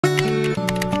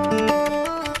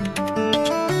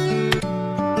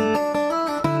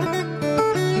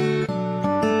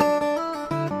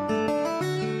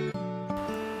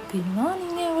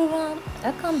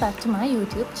to my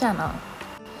YouTube channel.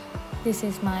 This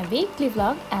is my weekly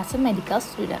vlog as a medical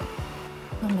student.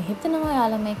 මම හිතනවා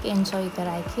ඔයාලා මේක enjoy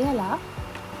කරයි කියලා.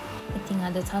 ඉතින්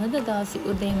අද සඳුදා දවසේ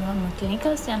උදේම මම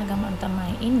clinicals යන ගමන්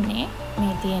තමයි ඉන්නේ.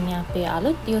 මේ තියෙන්නේ අපේ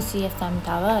අලුත් UCFM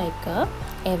tower එක.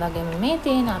 ඒ වගේම මේ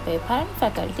තියෙන අපේ පරණ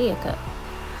faculty එක.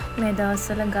 මේ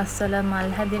දවස්වල ගස්වල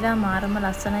මල් හැදිලා මාරම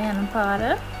ලස්සන යන පාර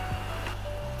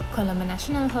Colombo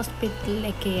National Hospital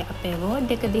එකේ අපේ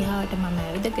ward එක දිහාට මම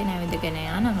ඇවිදගෙන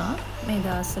යනවා. මේ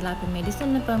දවස්වල අපි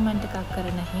medicine appointment එකක්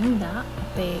කරන හින්දා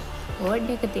අපේ ward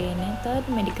එක තියෙන්නේ 3rd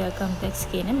medical complex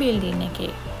කියන building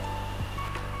එකේ.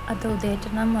 අද උදේට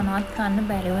නම් මොනවත් කන්න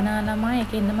බැරි වුණා ළමයි.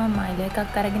 ඒකින්ද මම මයිල්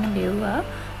එකක් අරගෙන බිව්වා.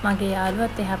 මගේ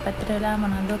යාළුවත් එහා පැත්තට වෙලා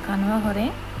මොනවද කනවා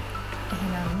හොරෙන්.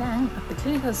 එහෙනම් දැන් අපි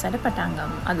clinicals වල පටන්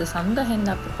ගමු. අද සඳුදා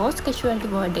හින්දා අපි post casualty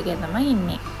ward එකේ තමයි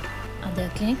ඉන්නේ. අද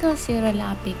clinicals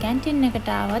ඉවරලා අපි කැන්ටින් එකට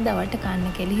ආවා දවල්ට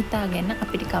කන්න කියලා හිතාගෙන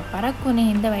අපි ටිකක් පරක් වුණේ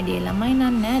හින්දා වැඩි ළමයි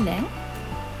නෑ දැන්.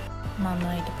 මම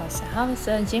ඊට පස්සේ හවස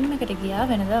ජිම් එකට ගියා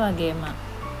වෙනදා වගේම.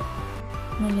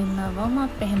 මුලින්ම warm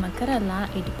up එහෙම කරලා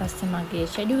ඊට පස්සේ මගේ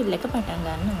schedule එක පටන්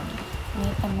ගන්න ඕනේ.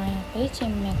 මේ තමයි අපේ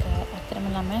ජිම් එක. අතරම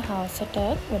ළමයි හවසට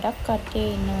ගොඩක් කට්ටිය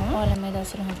ඉන්නවා. ඔයාලා මේ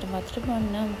දවස්වල හොඳට වතුර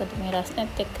බොන්න. මොකද මේ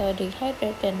රස්නත් එක්ක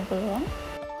ඩිහයිඩ්‍රේට් වෙන්න පුළුවන්.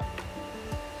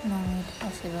 මම ඊට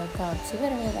පස්සේ workout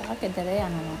ඉවර වෙලා ගෙදර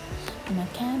යනවා. මම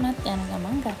කෑමත් යන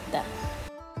ගමන් ගත්තා.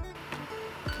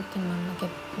 ඉතින් මම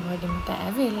ගෙදරට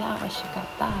ඇවිල්ලා අවශ්‍ය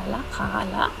කතාලා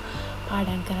කාලා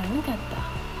පාඩම් කරන්න ගත්තා.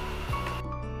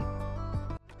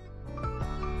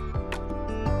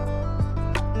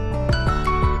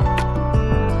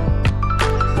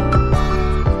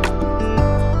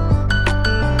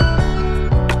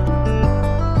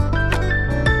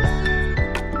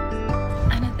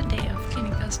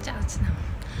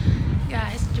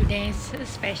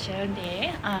 Special day.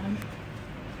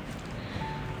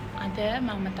 Ada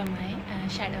mama tamai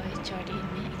shadow HOD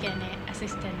ini, කියන්නේ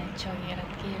assistant HOD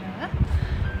එකක් කියනවා.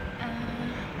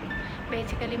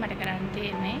 Basically මට කරන්න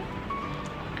තියෙන්නේ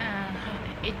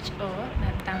HO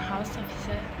නැත්නම් house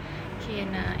officer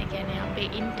කියන ඒ කියන්නේ අපේ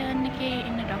intern එකේ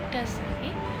ඉන්න doctors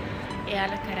ගේ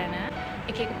එයාලා කරන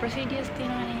එක procedures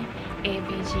තියෙනවානේ.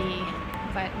 ABG,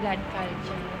 blood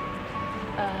culture,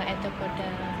 එතකොට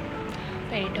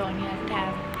peritoneal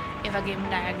tab, ඒ වගේම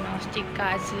diagnostic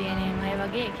cards ලියනම ඒ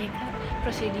වගේ එක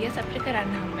procedures අපිට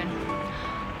කරන්න හම්බ වෙනවා.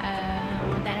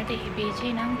 දැනට ABG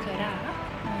නම් කරා.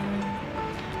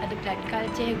 අද blood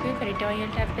culture එකේ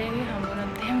peritoneal tab එකේ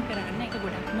හම්බුනොත් එහෙම කරන්න ඒක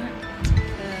ගොඩක්ම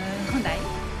හොඳයි.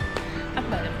 අපි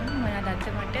බලමු මොනවද අද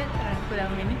මට කරන්න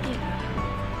පුළුවන් වෙන්නේ කියලා.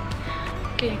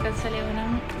 clinicals වල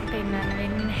වුණනම් පෙන්නන්න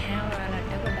වෙන්නේ නැහැ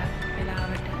ඔයාලට ගොඩක්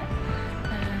වෙලාවට.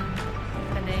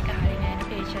 මොකද ඒක හරිය නෑ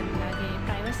patient ලාගේ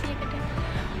privacy එකට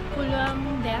පුළුවන්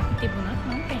දෙයක් තිබුණත්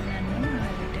මම පෙන්නන්න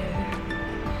ඔයාලට.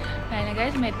 නෑ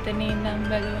guys මෙතන ඉඳන්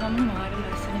බලුවම මාර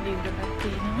ලස්සන view එකක්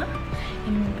තියෙනවා.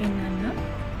 ඉන්න පෙන්නන්න.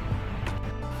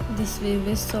 This view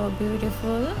is so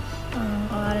beautiful.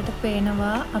 ඔයාලට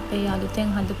පේනවා අපේ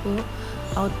අලුතෙන් හදපු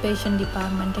outpatient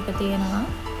department එක තියෙනවා.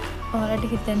 ඔයාලට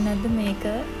හිතෙන්නේ නැද්ද මේක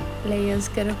layers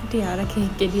කරපු tiara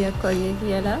cake ගෙඩියක් වගේ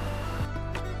කියලා?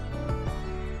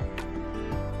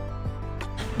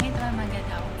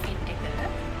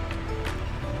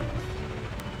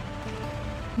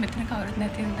 මෙතන කවුරුත්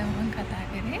නැති හින්දා මම කතා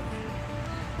කරේ.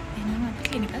 එහෙනම් අපි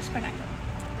clinicals පටන් ගමු.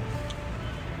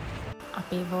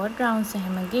 අපි ward rounds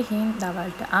එහෙම ගිහින්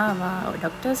දවල්ට ආවා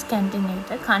doctors canteen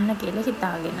එකට කන්න කියලා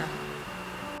හිතාගෙන.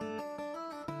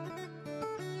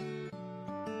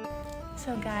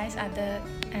 So guys අද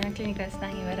clinicals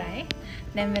නම් ඉවරයි.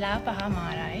 දැන් වෙලාව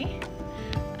 5:00යි.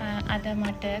 අද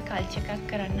මට culture එකක්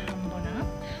කරන්න හම්බුණා.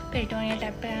 peritoneal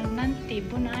tab එක නම්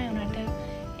තිබුණා. ඒ උනට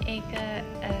ඒක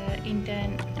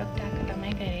intern doctor එක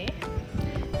තමයි කරේ.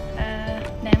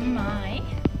 දැන්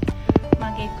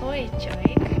මගේ co-HOD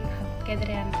ගෙදර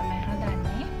යන්න තමයි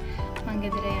හදන්නේ. මම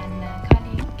ගෙදර යන්න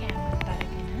කලින් කැමරාත්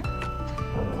අරගෙන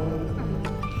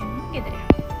ගෙදර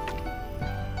යනවා.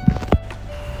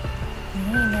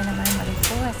 මේ නේද මගේ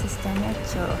co-assistant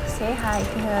HOD. Say hi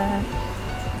to her.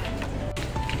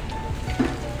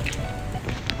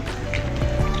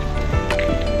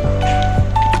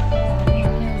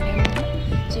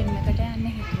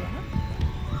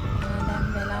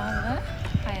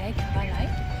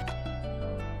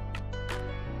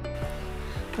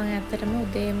 මම ඇත්තටම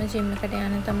උදේම ජිම් එකට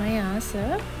යන්න තමයි ආස.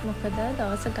 මොකද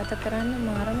දවස ගත කරන්න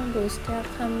මාරම බූස්ට්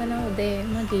එකක් හම්බෙනවා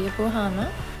උදේම ගියපුවාම.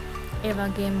 ඒ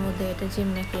වගේම උදේට ජිම්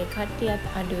එකේ කට්ටියත්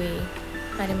අඩුයි.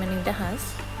 හරිම නිදහස්.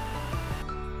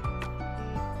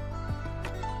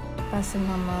 පස්සේ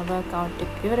මම වර්ක්අවුට්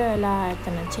එක ඉවර වෙලා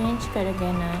එතන චේන්ජ්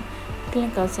කරගෙන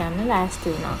ක්ලිනිකල්ස් යන්න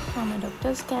ලෑස්ති වුණා. මම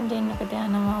ඩොක්ටර්ස් කැන්ටීන් එකට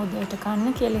යනවා උදේට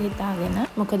කන්න කියලා හිතාගෙන.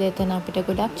 මොකද එතන අපිට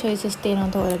ගොඩක් choices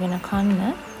තියෙනවා තෝරගෙන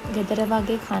කන්න. ගෙදර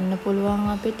වගේ කන්න පුළුවන්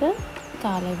අපිට.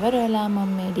 කාලේ ඉවර වෙලා මම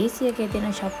මේ DC එකේ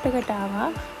තියෙන shop එකට ආවා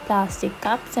plastic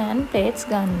cups and plates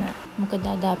ගන්න. මොකද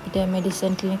අද අපිට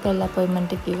medicine clinical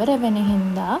appointment එක ඉවර වෙන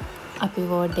හින්දා අපි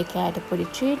වෝඩ් එකේ ආයට පොඩි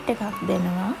ට්‍රීට් එකක්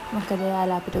දෙනවා. මොකද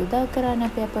එයාලා අපිට උදව් කරන්නේ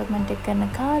අපේ අපොයින්ට්මන්ට් එක කරන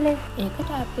කාලේ. ඒකට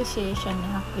ඇප්‍රීෂিয়েෂන්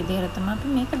එකක් විදිහට තමයි අපි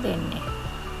මේක දෙන්නේ.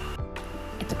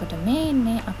 එතකොට මේ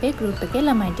ඉන්නේ අපේ ගෲප් එකේ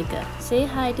ළමයි ටික. say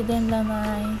hi to them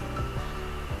ළමයි.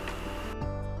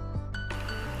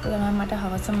 ළමයි මට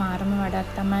හවස මාරම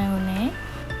වැඩක් තමයි උනේ.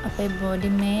 අපේ බෝඩි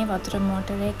මේ වතුර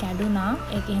මෝටරේ කැඩුනා.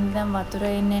 ඒකින් දැන් වතුර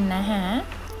එන්නේ නැහැ.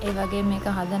 ඒ වගේ මේක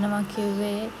හදනවා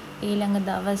කිව්වේ ඊළඟ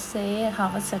දවසේ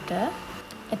හවසට.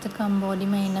 එතකම්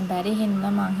බෝඩිම ඉන්න බැරි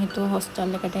හින්දා මං හිතුවා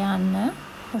හොස්ටල් එකට යන්න.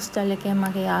 හොස්ටල් එකේ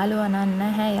මගේ යාළුවා නන්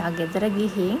නැහැ. එයා ගෙදර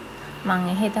ගිහින් මං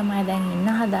එහෙ තමයි දැන් ඉන්න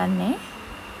හදන්නේ.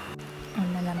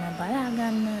 ඔන්න ළමයි බලා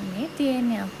ගන්න මේ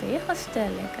තියෙන්නේ අපේ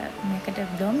හොස්ටල් එක. මේකට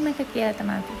ඩොම් එක කියලා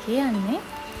තමයි අපි කියන්නේ.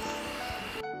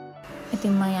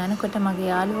 ඉතින් මම යනකොට මගේ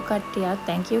යාළුවෝ කට්ටියක්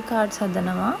thank you cards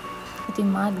හදනවා. ඉතින්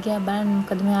මාත් ගියා බලන්න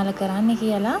මොකද මෙයාලා කරන්නේ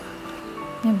කියලා.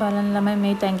 මේ බලන්න ළමයි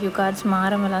මේ thank you cards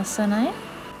මාරම ලස්සනයි.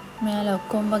 මෙයාලා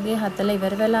ඔක්කොම වගේ හදලා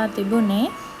ඉවර වෙලා තිබුණේ.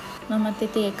 මමත්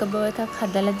ඉතින් එක බෝ එකක්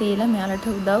හදලා දීලා මෙයාලට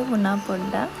උදව් වුණා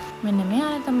පොඩ්ඩක්. මෙන්න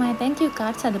මෙයාලා තමයි thank you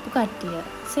cards හදපු කට්ටිය.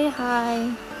 say hi.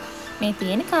 මේ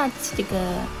තියෙන cards ටික.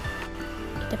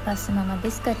 ඊට පස්සේ මම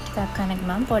බිස්කට් ටිකක් කන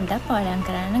ගමන් පොඩ්ඩක් පාඩම්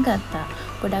කරන්න ගත්තා.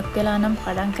 ගොඩක් වෙලා නම්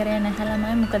පාඩම් කරේ නැහැ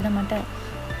ළමයි. මොකද මට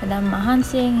දැන්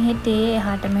මහන්සියෙන් හිටියේ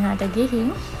එහාට මෙහාට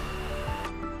ගිහින්.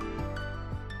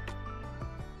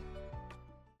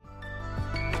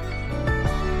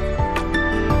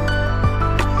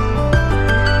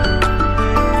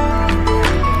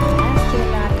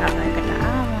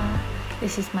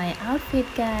 This is my outfit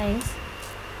guys.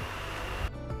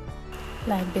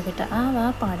 ලයිබ් එකට ආවා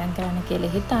පාඩම් කරන්න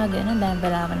කියලා හිතාගෙන දැන්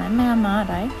බලාව නම් මම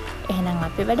ආරයි. එහෙනම්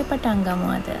අපි වැඩ පටන් ගමු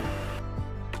අද.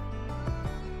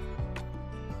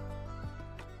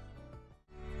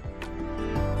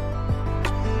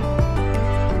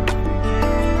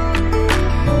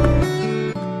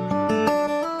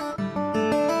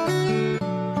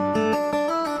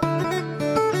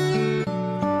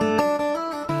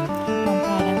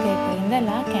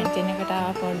 කැන්ටින් එකට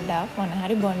ආව පොඩ්ඩක් මොන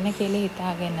හරි බොන්න කියලා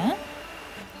හිතාගෙන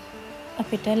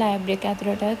අපිට ලයිබ්‍රරි එක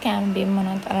ඇතුළට කැම්බින්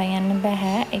මොනවත් අරන් යන්න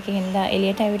බෑ. ඒකින්ද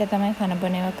එළියට ඇවිල්ලා තමයි කන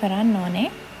බොන ඒවා කරන්න ඕනේ.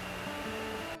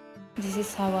 This is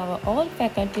how our all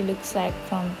faculty looks like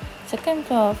from second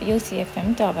floor of UCFM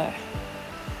tower.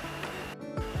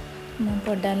 මම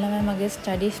පොඩ්ඩක් මගේ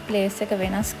ස්ටඩීස් ප්ලේස් එක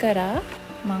වෙනස් කරා.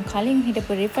 මම කලින්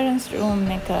හිටපු රිෆරන්ස් රූම්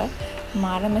එක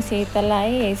මාරම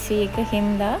සීතලයි AC එක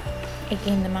හින්දා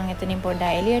ඒකින්ද මම එතනින්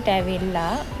පොඩ්ඩක් එළියට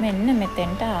ඇවිල්ලා මෙන්න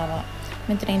මෙතෙන්ට ආවා.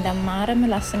 මෙතන ඉඳන් මාරම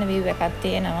ලස්සන view එකක්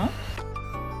තියෙනවා.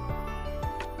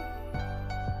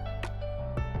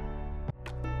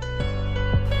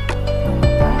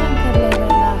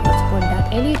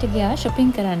 පොඩ්ඩක් එළියට ගියා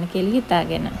shopping කරන්න කියලා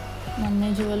හිතාගෙන. මම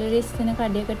මේ ජුවලරිස් තියෙන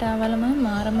කඩේකට ආවලම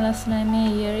මාරම ලස්සනයි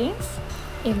මේ earrings.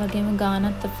 ඒ වගේම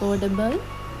ගානත් affordable.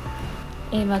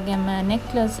 ඒ වගේම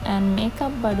necklace and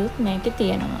makeup බඩුත් මේකේ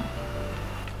තියෙනවා.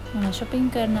 මම shopping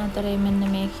කරන අතරේ මෙන්න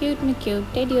මේ cute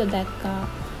teddy දැක්කා.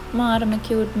 මාරම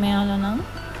cute මෙයාලා නම්.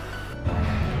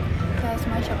 guys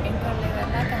මම shopping කරලා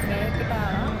ඉවරලා cafe එකට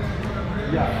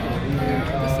ආවා.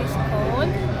 This is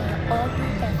called O2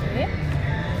 Cafe.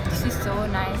 This is so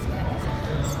nice guys.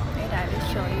 Wait, I will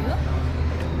show you.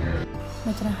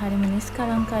 මෙතන හරි මිනිස්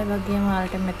කලංකයි වගේම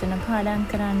ඔයාලට මෙතන පාඩම්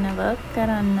කරන්න, work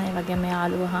කරන්න, ඒ වගේම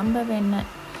යාළුවෝ හම්බ වෙන්න,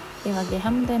 ඒ වගේ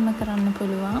හැමදේම කරන්න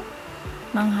පුළුවන්.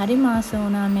 මං හරි මාස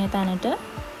වුණා මේ තැනට.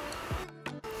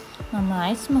 මම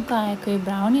අයිස් මොකා එකකුයි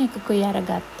බ්‍රවුනි එකකුයි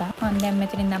අරගත්තා. මම දැන්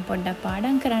මෙතන ඉඳන් පොඩ්ඩක්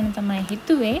පාඩම් කරන්න තමයි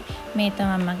හිතුවේ. මේ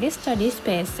තමයි මගේ ස්ටඩි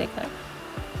ස්පේස් එක.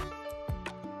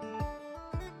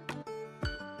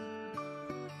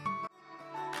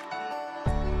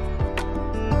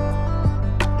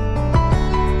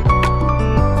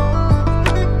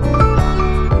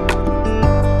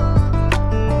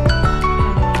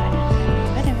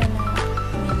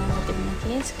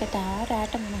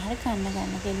 රාට මොන හරි කන්න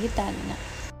ගන්න කියලා හිතාගෙන.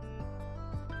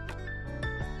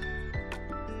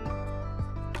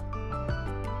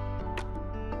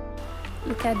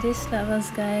 Look at these flowers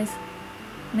guys.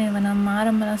 මේව නම්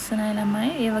මාරම ලස්සනයි ළමයි.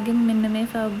 ඒ වගේම මෙන්න මේ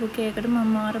ෆ්ලවර් බුකේ එකට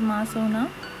මම මාර මාස වුණා.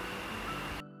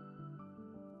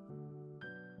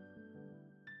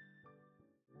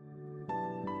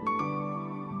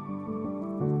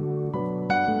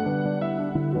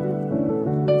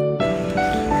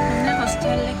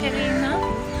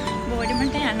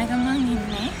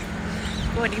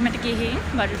 පොඩිමට ගිහින්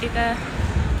බඩු ටික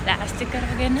ලෑස්ති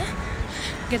කරගෙන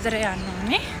ගෙදර යන්න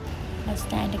ඕනේ. බස්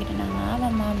ස්ටෑන්ඩ් එකට නම්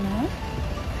ආවා මම.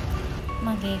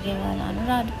 මගේ ගෙවල්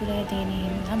අනුරාධපුරයේ තියෙන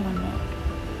හින්දා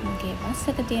මගේ බස්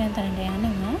එක තියෙන තැනට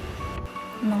යනවා.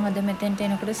 මම අද මෙතෙන්ට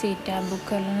එනකොට සීට් එකක් බුක්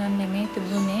කරලා නම් නෙමෙයි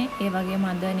තිබුණේ. ඒ වගේම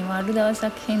අද නිවාඩු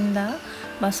දවසක් හින්දා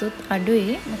බසුත්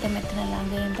අඩුයි. මට මෙතන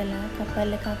ළඟ ඉඳලා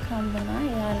කපල් එකක් හම්බුණා.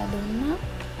 එයාලා දුන්නා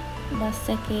බස්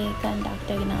එකේ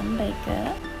කන්ඩක්ටර්ගේ නම්බර් එක.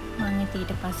 මම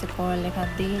ඊට පස්සේ කෝල් එකක්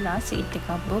දීලා සීට් එකක්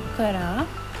බුක් කරා.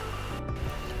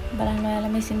 බලන්න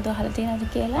ඔයාලා මේ සින්දු අහලා තියෙනවද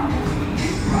කියලා.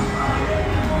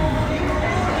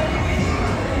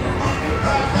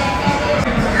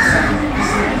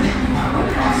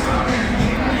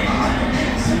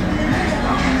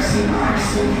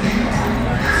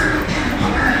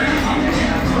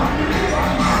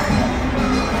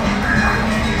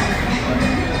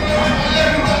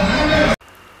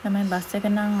 ළමයි බස් එක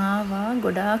නම් ආවා.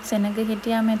 ගොඩාක් සෙනග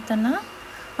හිටියා මෙතන.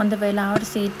 හොඳ වෙලාවට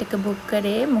සීට් එක බුක්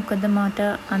කරේ. මොකද මට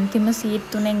අන්තිම සීට්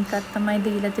තුනෙන් එකක් තමයි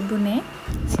දීලා තිබුණේ.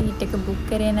 සීට් එක බුක්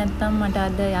කරේ නැත්නම් මට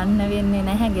අද යන්න වෙන්නේ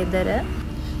නැහැ ගෙදර.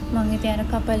 මම ඉතින් අර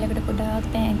කපල් එකට ගොඩාක්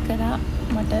තෑන්ක් කරා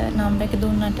මට නම්බර් එක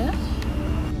දුන්නට.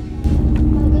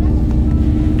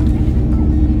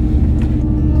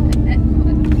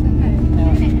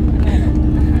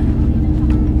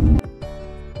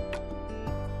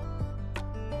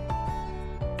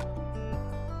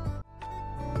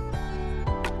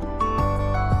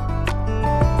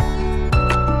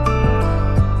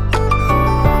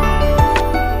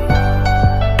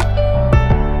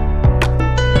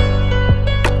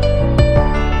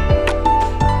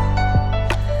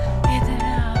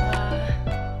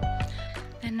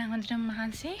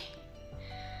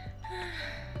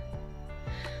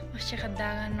 වොෂ් එකක්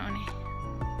දාගන්න ඕනේ.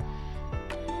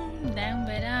 දැන්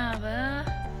වෙලාව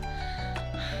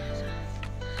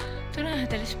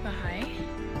 3:45යි.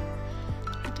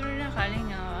 ඒතරට කලින්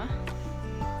ආවා.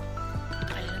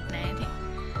 කලින්ත් නෑ ඉතින්.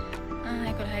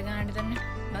 11 ගානට තමයි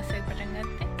බස් එක පටන්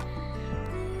ගත්තේ.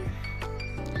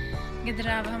 ගෙදර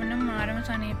ආවම නම් මාරම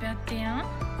සනීපයක් තියෙනවා.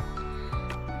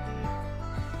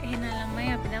 එහෙනම් ළමයි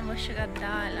අපි දැන් වොෂ් එකක්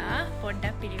දාලා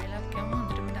පොඩ්ඩක් පිළිවෙලක් කරමු.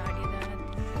 හොඳටම දාඩිය දාලා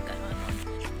කරවන්න ඕනේ.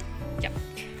 යප්.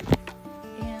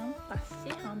 එහෙනම්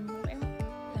පස්සේ හම්බ වෙමු.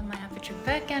 ළමයි අපි ට්‍රිප්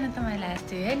එක යන තමයි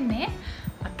ලෑස්ති වෙන්නේ.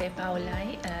 අපේ පවුලයි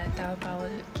තව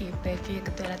පවුල් කීපයක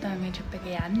එකතු වෙලා තමයි මේ ට්‍රිප් එක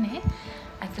යන්නේ.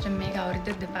 ඇත්තටම මේක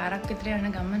අවුරුදු දෙපාරක් විතර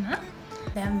යන ගමන.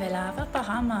 දැන් වෙලාව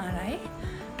 5:00යි.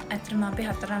 ඇත්තටම අපි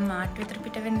 4 මාර්ච් විතර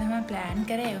පිට වෙන්න තමයි ප්ලෑන්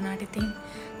කරේ. ඒ වුණාට ඉතින්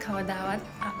කවදාවත්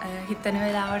හිතන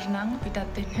වෙලාවට නම්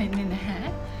පිටත් වෙන්නේ නැහැ.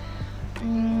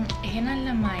 එහෙනම්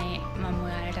ළමයි මම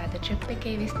ඔයාලට අද ට්‍රිප්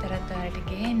එකේ විස්තරත් ඔයාලට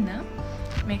ගේන්න.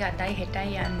 මේක අදයි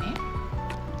හෙටයි යන්නේ.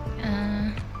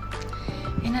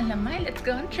 එහෙනම් ළමයි let's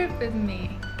go on trip with me.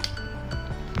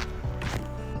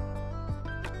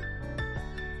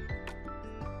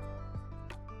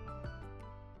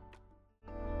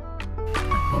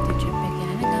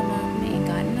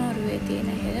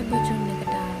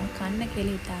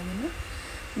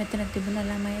 මෙතන තිබුණ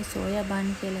ළමයි සෝයා බන්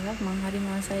කියලා එකක් මං හරි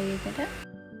මාසයි ඒකට.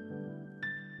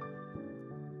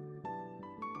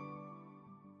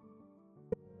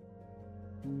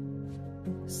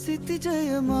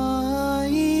 සිතිජය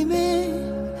මායි මේ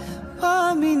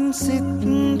පාමින් සිත්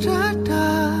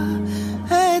රටා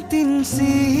ඇතින්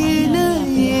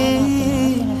සීලයේ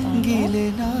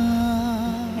ගිලෙනා.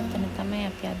 මෙතන තමයි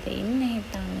අපි අද ඉන්නේ.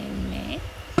 හිතන්න ඉන්නේ.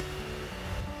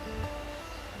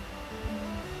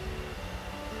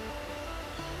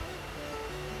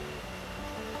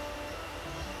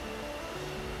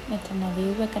 මෙතන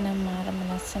view එක නම් මාරම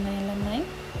ලස්සනයි ළමයි.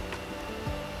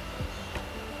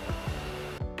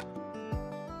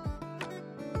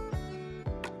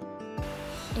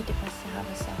 ඊට පස්සේ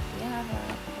හවස අපි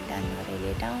ආවා.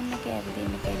 ඩන්වරේ ටවුන් එකේ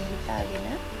ඇවිදින්න කියලා හිතාගෙන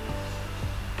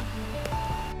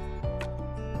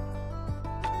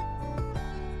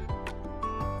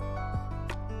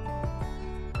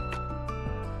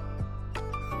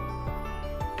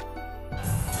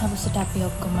හවසට අපි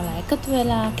ඔක්කොමලා එකතු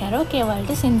වෙලා කැරෝකේ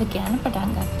වලට සින්දු කියන්න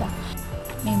පටන් ගත්තා.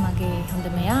 මේ මගේ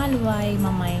හොඳම යාළුවයි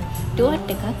මමයි ඩුවට්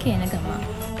එකක් කියන ගමන්.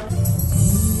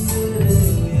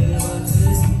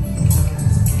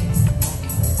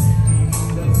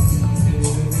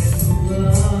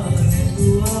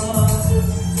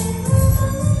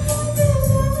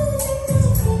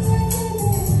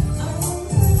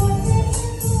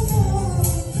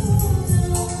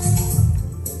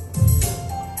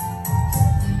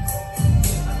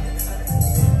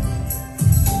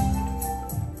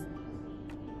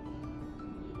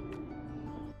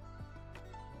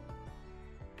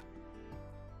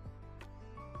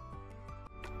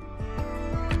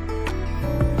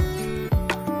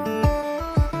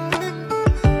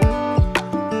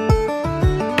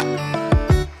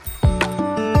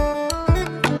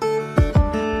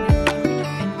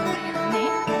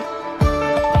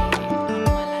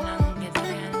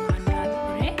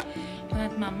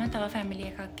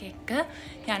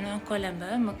 යනවා කොළඹ.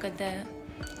 මොකද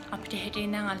අපිට හෙට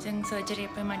ඉඳන් අලුතෙන් සර්ජරි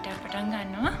අපොයින්ට්මන්ට් එකක් පටන්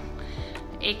ගන්නවා.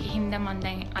 ඒක හින්දා මම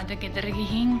දැන් අද ගෙදර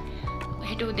ගිහින්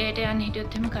හෙට උදේට යන්න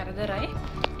හිටියොත් එහෙම කරදරයි.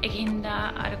 ඒක හින්දා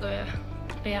අර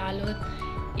අපේ යාළුවොත්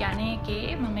යන්නේ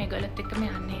එකේ මම ඒගොල්ලොත් එක්කම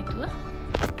යන්න හේතුව.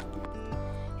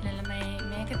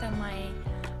 මේක තමයි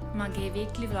මගේ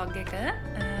වීක්ලි vlog එක.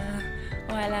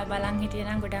 ඔයාලා බලන්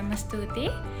හිටියනම් ගොඩක්ම ස්තුතියි.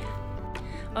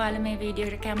 ඔයාලා මේ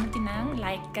වීඩියෝ එකට කැමති නම්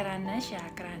like කරන්න,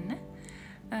 share කරන්න.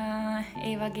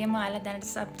 ඒ වගේම ඔයාලා දැනට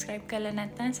subscribe කරලා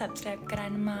නැත්නම් subscribe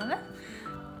කරන්න මාව.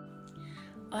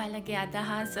 ඔයාලගේ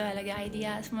අදහස්, ඔයාලගේ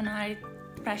ideas මොනවාරි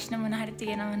ප්‍රශ්න මොනවාරි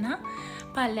තියෙනවා නම්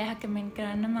පල්ලෙහා comment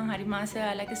කරන්න. මම හරි මාසේ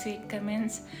ඔයාලගේ sweet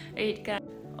comments read කරන්න.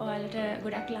 ඔයාලට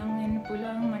ගොඩක් ලං වෙන්න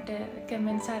පුළුවන් මට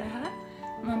comments හරහා.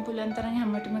 මම පුළුවන් තරම්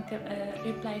හැමෝටම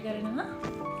reply කරනවා.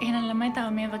 එහෙනම් ළමයි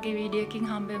තව මේ වගේ වීඩියෝ එකකින්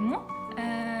හම්බෙමු.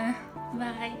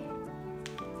 Bye.